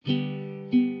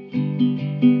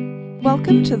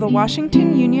Welcome to the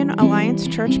Washington Union Alliance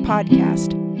Church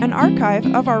podcast, an archive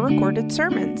of our recorded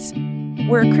sermons.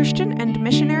 We're a Christian and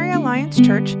Missionary Alliance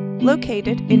church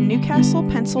located in Newcastle,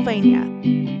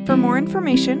 Pennsylvania. For more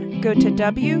information, go to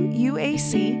wuac.org.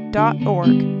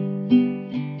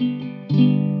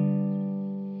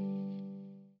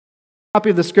 Copy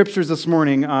of the scriptures this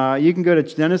morning. You can go to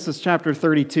Genesis chapter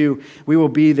 32. We will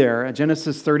be there at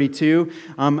Genesis 32.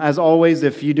 As always,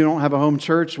 if you don't have a home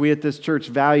church, we at this church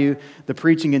value the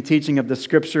preaching and teaching of the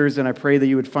scriptures, and I pray that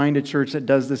you would find a church that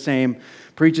does the same,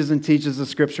 preaches and teaches the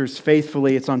scriptures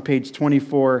faithfully. It's on page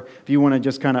 24 if you want to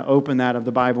just kind of open that of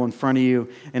the Bible in front of you,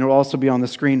 and it will also be on the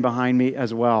screen behind me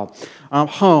as well.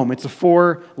 Home, it's a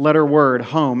four-letter word,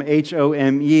 home,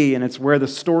 H-O-M-E, and it's where the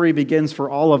story begins for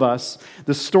all of us.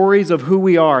 The stories of who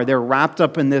we are, they're wrapped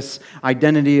up in this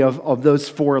identity of those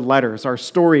four letters. Our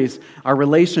stories, our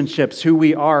relationships, who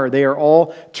we are, they are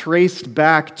all traced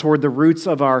back toward the roots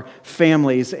of our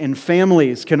families, and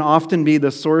families can often be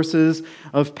the sources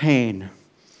of pain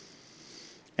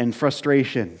and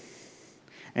frustration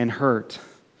and hurt,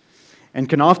 and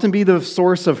can often be the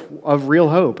source of real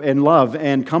hope and love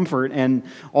and comfort and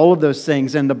all of those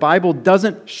things. And the Bible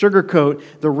doesn't sugarcoat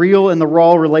the real and the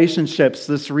raw relationships,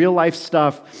 this real life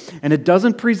stuff, and it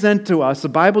doesn't present to us, the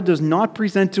Bible does not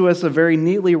present to us a very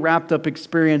neatly wrapped up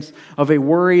experience of a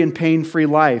worry and pain-free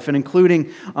life, and including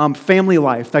family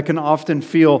life that can often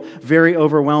feel very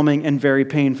overwhelming and very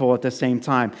painful at the same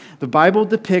time. The Bible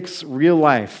depicts real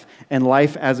life and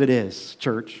life as it is,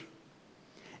 church.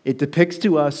 It depicts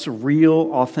to us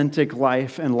real, authentic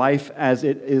life and life as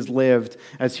it is lived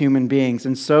as human beings.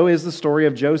 And so is the story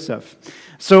of Joseph.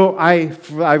 So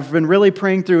I've been really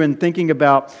praying through and thinking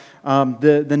about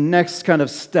the next kind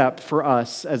of step for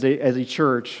us as a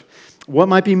church. What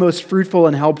might be most fruitful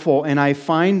and helpful? And I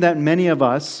find that many of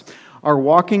us are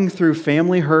walking through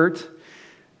family hurt,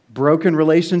 broken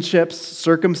relationships,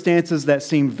 circumstances that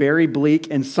seem very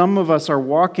bleak, and some of us are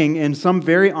walking in some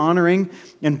very honoring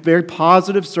and very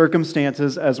positive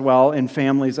circumstances as well, in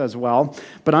families as well.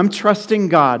 But I'm trusting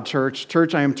God, church.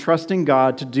 Church, I am trusting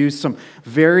God to do some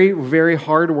very, very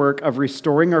hard work of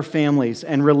restoring our families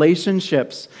and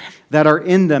relationships that are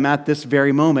in them at this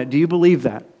very moment. Do you believe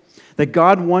that? That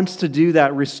God wants to do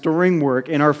that restoring work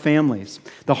in our families,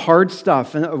 the hard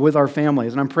stuff with our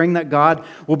families. And I'm praying that God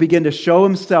will begin to show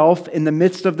Himself in the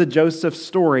midst of the Joseph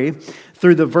story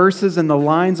through the verses and the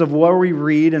lines of what we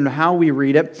read and how we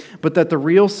read it, but that the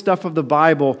real stuff of the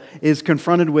Bible is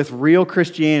confronted with real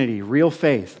Christianity, real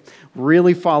faith,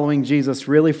 really following Jesus,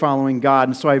 really following God.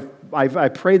 And so I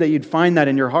pray that you'd find that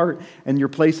in your heart and your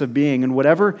place of being, in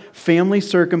whatever family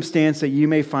circumstance that you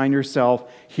may find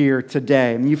yourself here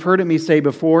today. And you've heard me say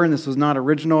before, and this was not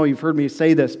original, you've heard me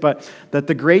say this, but that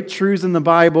the great truths in the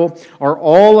Bible are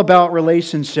all about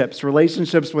relationships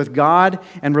with God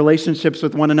and relationships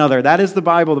with one another. That is the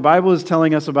Bible. The Bible is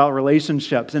telling us about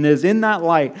relationships, and it is in that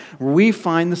light where we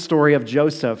find the story of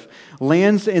Joseph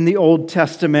lands in the Old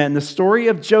Testament. And the story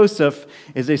of Joseph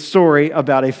is a story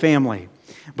about a family,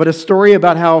 but a story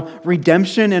about how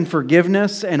redemption and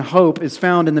forgiveness and hope is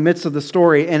found in the midst of the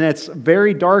story, and it's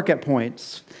very dark at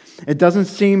points. It doesn't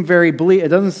seem very bleak. It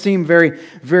doesn't seem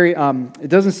it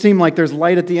doesn't seem like there's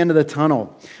light at the end of the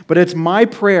tunnel. But it's my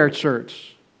prayer,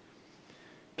 church.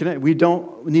 We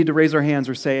don't need to raise our hands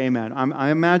or say amen.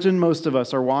 I imagine most of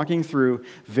us are walking through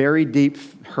very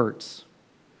deep hurts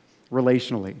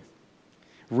relationally.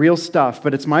 Real stuff,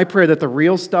 but it's my prayer that the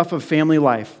real stuff of family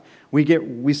life,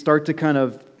 we start to kind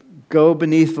of go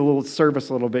beneath the little surface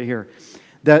a little bit here.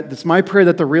 That it's my prayer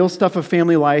that the real stuff of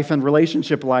family life and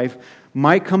relationship life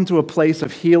might come to a place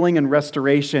of healing and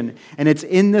restoration. And it's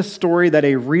in this story that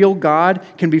a real God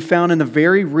can be found in the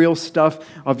very real stuff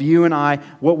of you and I,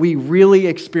 what we really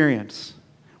experience.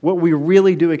 What we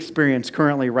really do experience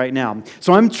currently right now.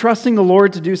 So I'm trusting the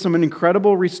Lord to do some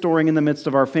incredible restoring in the midst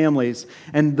of our families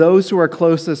and those who are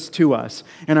closest to us.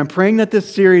 And I'm praying that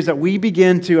this series, that we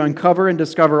begin to uncover and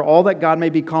discover all that God may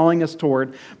be calling us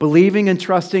toward, believing and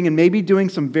trusting and maybe doing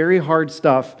some very hard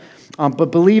stuff,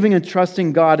 but believing and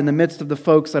trusting God in the midst of the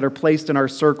folks that are placed in our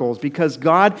circles, because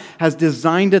God has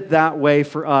designed it that way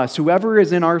for us. Whoever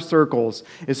is in our circles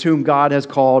is whom God has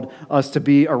called us to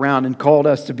be around and called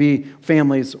us to be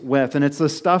families with. And it's the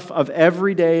stuff of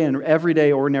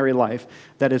everyday ordinary life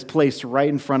that is placed right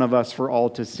in front of us for all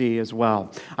to see as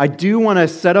well. I do want to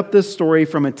set up this story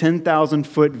from a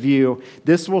 10,000-foot view.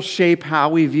 This will shape how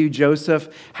we view Joseph,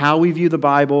 how we view the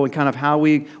Bible, and kind of how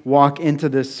we walk into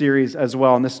this series as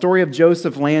well. And the story of of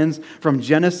Joseph lands from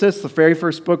Genesis, the very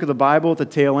first book of the Bible, at the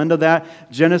tail end of that.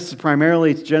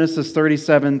 Primarily it's Genesis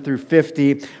 37 through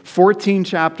 50. 14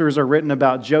 chapters are written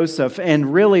about Joseph,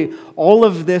 and really all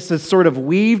of this is sort of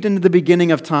weaved into the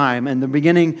beginning of time and the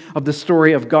beginning of the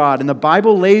story of God. And the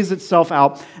Bible lays itself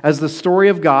out as the story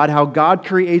of God, how God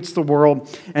creates the world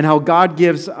and how God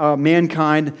gives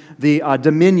mankind the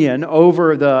dominion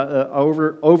over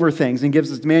over things, and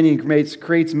gives us dominion,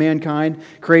 creates mankind,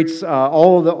 creates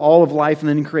all of life, and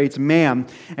then creates man,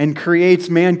 and creates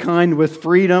mankind with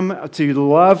freedom to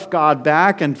love God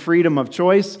back and freedom of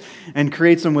choice, and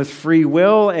creates them with free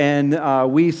will.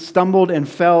 And we stumbled and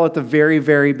fell at the very,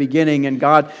 very beginning, and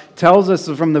God tells us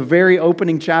from the very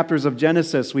opening chapters of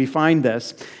Genesis, we find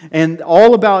this. And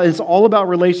it's all about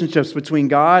relationships between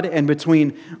God and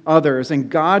between others. And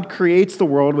God creates the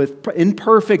world in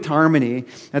perfect harmony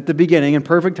at the beginning, in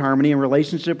perfect harmony in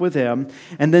relationship with Him.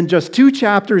 And then just 2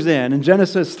 chapters in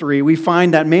Genesis 3, we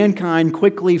find that mankind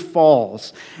quickly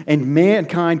falls. And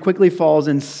mankind quickly falls,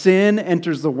 and sin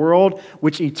enters the world,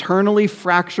 which eternally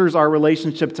fractures our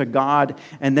relationship to God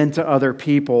and then to other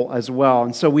people as well.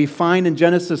 And so we find in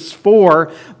Genesis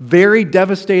 4 very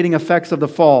devastating effects of the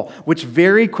fall, which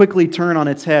very quickly turn on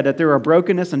its head, that there are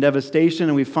brokenness and devastation,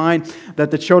 and we find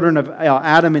that the children of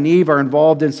Adam and Eve are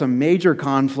involved in some major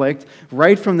conflict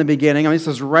right from the beginning. I mean, this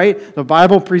is right, the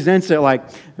Bible presents it like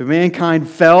mankind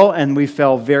fell, and we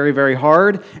fell very, very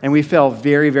hard, and we fell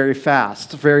very, very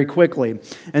fast, very quickly.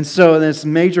 And so this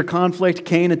major conflict,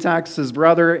 Cain attacks his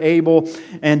brother Abel,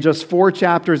 and just 4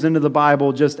 chapters into the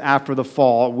Bible, just after the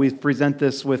fall, we present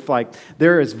this with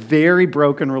there is very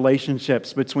broken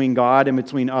relationships between God and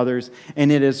between others,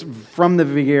 and it is from the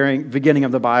beginning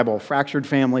of the Bible, fractured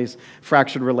families,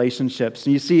 fractured relationships.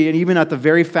 And you see, and even at the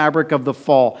very fabric of the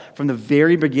fall, from the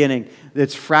very beginning,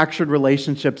 it's fractured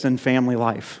relationships in family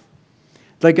life.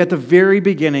 Like at the very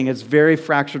beginning, it's very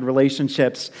fractured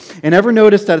relationships. And ever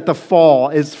notice that at the fall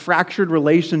is fractured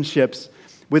relationships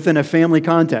within a family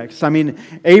context? I mean,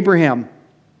 Abraham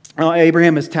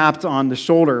is tapped on the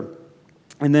shoulder.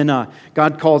 And then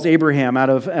God calls Abraham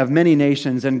out of many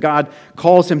nations, and God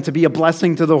calls him to be a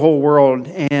blessing to the whole world,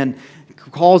 and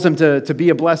calls him to be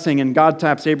a blessing, and God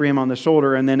taps Abraham on the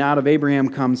shoulder, and then out of Abraham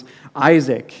comes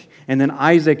Isaac, and then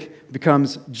Isaac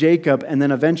becomes Jacob, and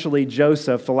then eventually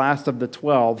Joseph, the last of the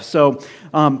 12. So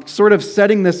sort of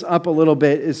setting this up a little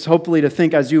bit is hopefully to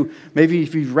think as you, maybe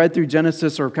if you've read through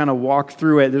Genesis or kind of walked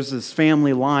through it, there's this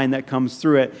family line that comes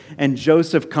through it, and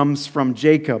Joseph comes from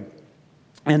Jacob.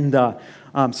 And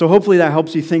so hopefully that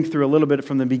helps you think through a little bit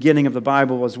from the beginning of the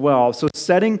Bible as well. So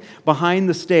setting behind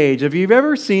the stage. Have you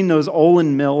ever seen those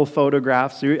Olin Mill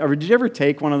photographs? Or did you ever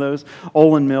take one of those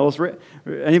Olin Mills?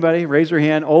 Anybody? Raise your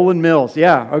hand. Olin Mills.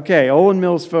 Yeah, okay. Olin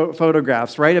Mills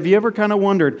photographs, right? Have you ever kind of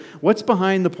wondered, what's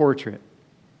behind the portrait?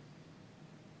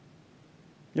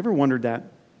 You ever wondered that?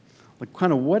 Like,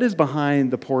 kind of what is behind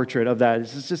the portrait of that?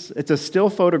 It's a still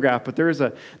photograph, but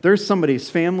there's somebody's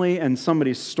family and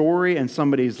somebody's story and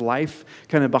somebody's life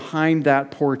kind of behind that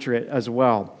portrait as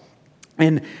well.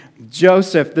 And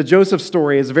the Joseph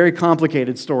story is a very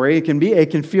complicated story. It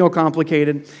can feel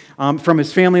complicated from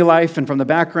his family life and from the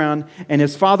background. And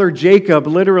his father Jacob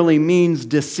literally means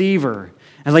deceiver.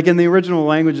 And like in the original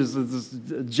languages,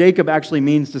 Jacob actually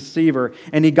means deceiver,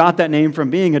 and he got that name from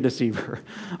being a deceiver.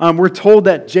 We're told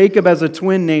that Jacob has a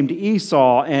twin named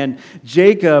Esau, and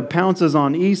Jacob pounces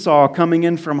on Esau coming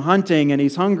in from hunting, and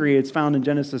he's hungry. It's found in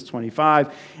Genesis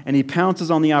 25, and he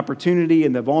pounces on the opportunity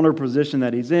and the vulnerable position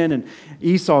that he's in, and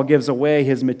Esau gives away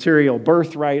his material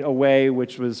birthright away,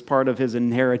 which was part of his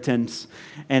inheritance,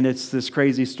 and it's this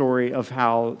crazy story of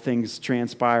how things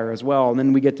transpire as well. And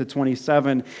then we get to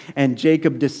 27, and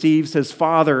Jacob deceives his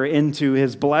father into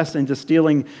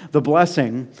stealing the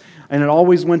blessing, and it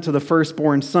always went to the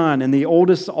firstborn son, and the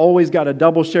oldest always got a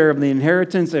double share of the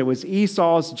inheritance. It was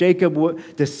Esau's.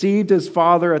 Jacob deceived his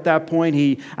father at that point.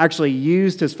 He actually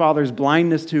used his father's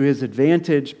blindness to his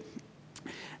advantage,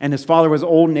 and his father was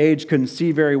old in age, couldn't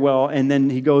see very well, and then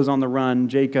he goes on the run.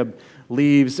 Jacob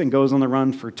leaves and goes on the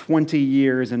run for 20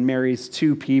 years and marries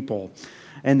 2 people.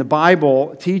 And the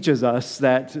Bible teaches us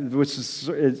that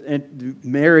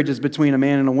marriage is between a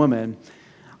man and a woman,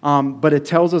 but it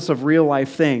tells us of real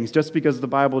life things. Just because the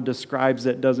Bible describes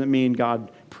it doesn't mean God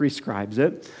prescribes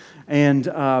it. And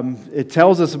it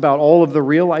tells us about all of the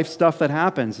real life stuff that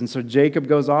happens. And so Jacob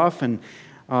goes off, and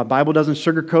the Bible doesn't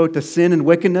sugarcoat the sin and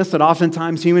wickedness that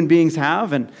oftentimes human beings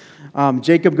have. And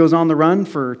Jacob goes on the run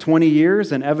for 20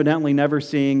 years and evidently never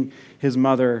seeing his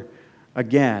mother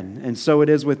again. And so it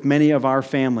is with many of our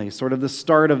families. Sort of the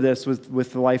start of this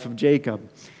with the life of Jacob.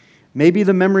 Maybe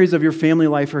the memories of your family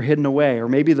life are hidden away, or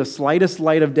maybe the slightest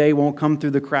light of day won't come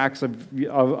through the cracks of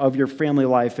your family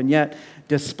life. And yet,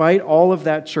 despite all of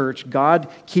that, church, God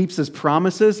keeps His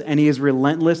promises and He is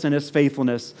relentless in His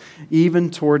faithfulness, even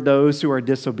toward those who are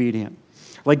disobedient.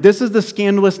 Like, this is the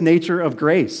scandalous nature of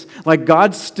grace. Like,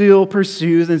 God still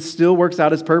pursues and still works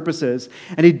out His purposes.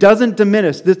 And He doesn't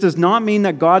diminish. This does not mean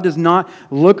that God does not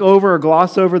look over or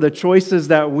gloss over the choices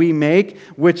that we make,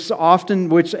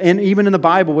 and even in the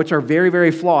Bible, which are very, very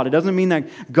flawed. It doesn't mean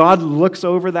that God looks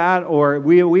over that or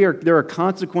there are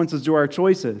consequences to our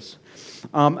choices.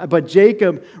 But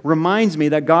Jacob reminds me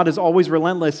that God is always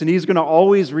relentless and He's going to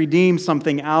always redeem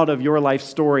something out of your life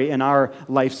story and our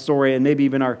life story and maybe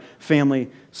even our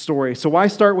family story. So why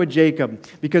start with Jacob?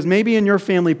 Because maybe in your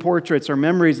family portraits or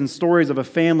memories and stories of a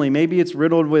family, maybe it's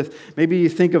riddled with, maybe you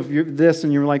think of this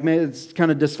and you're like, man, it's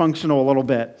kind of dysfunctional a little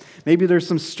bit. Maybe there's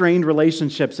some strained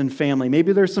relationships in family.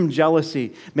 Maybe there's some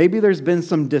jealousy. Maybe there's been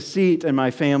some deceit in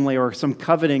my family or some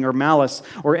coveting or malice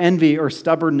or envy or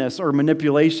stubbornness or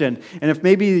manipulation. And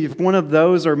if one of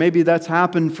those, or maybe that's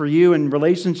happened for you in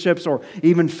relationships or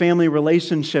even family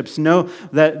relationships, know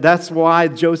that that's why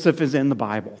Joseph is in the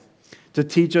Bible, to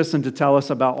teach us and to tell us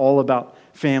all about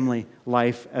family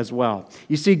life as well.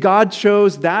 You see, God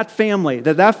chose that family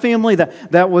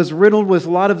that was riddled with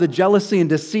a lot of the jealousy and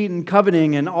deceit and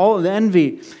coveting and all of the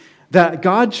envy, that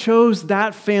God chose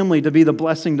that family to be the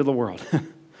blessing to the world.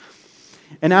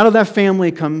 And out of that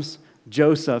family comes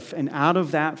Joseph, and out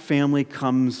of that family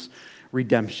comes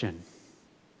redemption.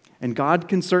 And God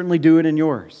can certainly do it in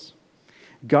yours.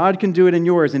 God can do it in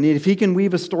yours. And if He can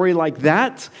weave a story like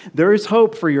that, there is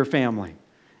hope for your family.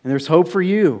 And there's hope for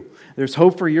you. There's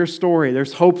hope for your story.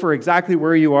 There's hope for exactly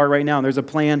where you are right now. And there's a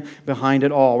plan behind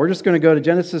it all. We're just going to go to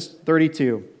Genesis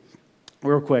 32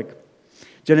 real quick.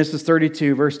 Genesis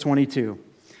 32, verse 22.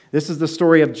 This is the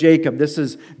story of Jacob. This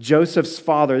is Joseph's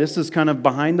father. This is kind of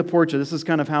behind the portrait. This is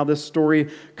kind of how this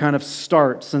story kind of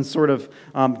starts and sort of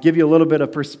give you a little bit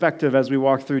of perspective as we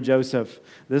walk through Joseph.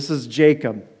 This is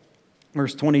Jacob.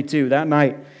 Verse 22, that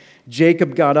night,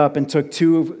 Jacob got up and took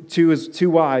his two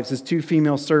wives, his two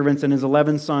female servants, and his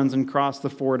 11 sons and crossed the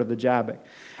ford of the Jabbok.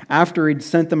 After he'd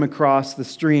sent them across the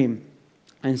stream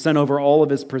and sent over all of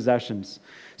his possessions.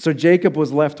 So Jacob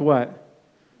was left what?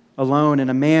 Alone, and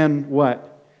a man what?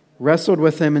 Wrestled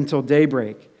with him until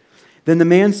daybreak. Then the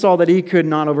man saw that he could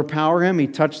not overpower him. He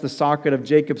touched the socket of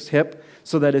Jacob's hip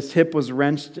so that his hip was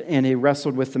wrenched, and he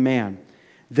wrestled with the man.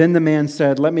 Then the man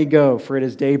said, "Let me go, for it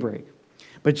is daybreak."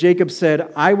 But Jacob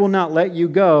said, "I will not let you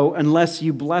go unless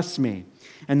you bless me."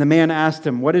 And the man asked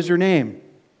him, "What is your name?"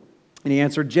 And he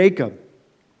answered, "Jacob."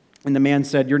 And the man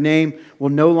said, "Your name will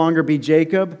no longer be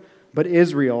Jacob, but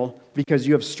Israel, because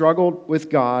you have struggled with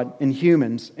God and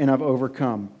humans and have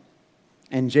overcome."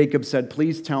 And Jacob said,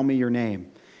 "Please tell me your name."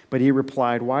 But he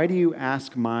replied, "Why do you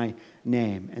ask my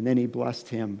name?" And then he blessed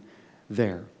him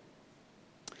there.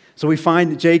 So we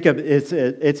find Jacob, it's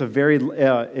a very,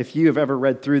 if you have ever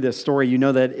read through this story, you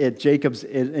know that Jacob's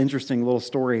an interesting little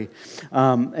story.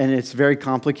 And it's very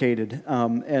complicated.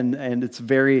 And it's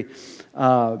very,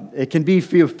 it can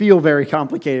feel very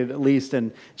complicated at least.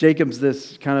 And Jacob's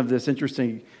this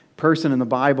interesting person in the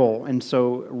Bible. And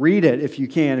so read it if you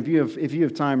can. If you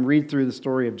have time, read through the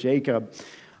story of Jacob.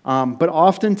 But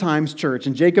oftentimes, church,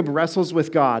 and Jacob wrestles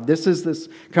with God. This is this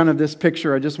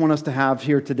picture I just want us to have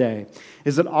here today,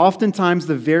 is that oftentimes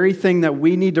the very thing that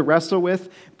we need to wrestle with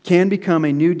can become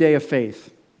a new day of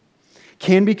faith.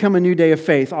 Can become a new day of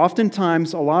faith.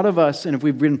 Oftentimes, a lot of us, and if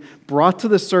we've been brought to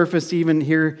the surface even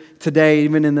here today,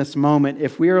 even in this moment,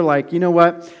 if we are like, you know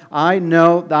what, I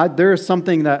know that there is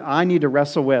something that I need to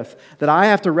wrestle with, that I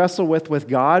have to wrestle with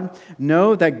God,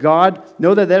 know that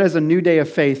that is a new day of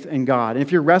faith in God. And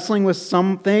if you're wrestling with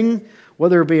something,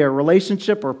 whether it be a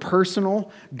relationship or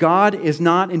personal, God is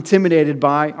not intimidated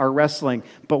by our wrestling,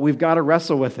 but we've got to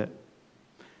wrestle with it.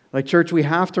 Like, church, we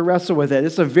have to wrestle with it.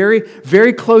 It's a very,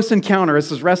 very close encounter. It's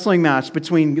this wrestling match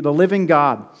between the living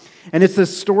God. And it's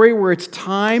this story where it's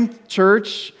time,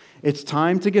 church, it's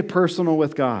time to get personal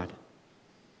with God.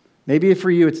 Maybe for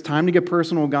you, it's time to get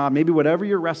personal with God. Maybe whatever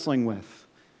you're wrestling with.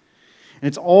 And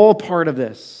it's all part of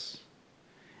this.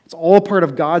 It's all part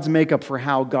of God's makeup for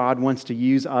how God wants to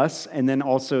use us and then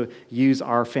also use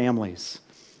our families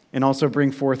and also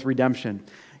bring forth redemption.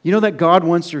 You know that God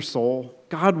wants your soul.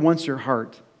 God wants your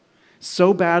heart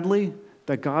so badly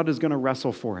that God is going to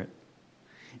wrestle for it.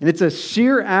 And it's a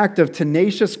sheer act of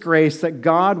tenacious grace that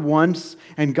God wants,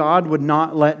 and God would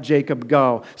not let Jacob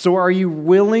go. So are you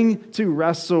willing to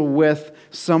wrestle with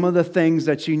some of the things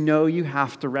that you know you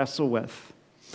have to wrestle with?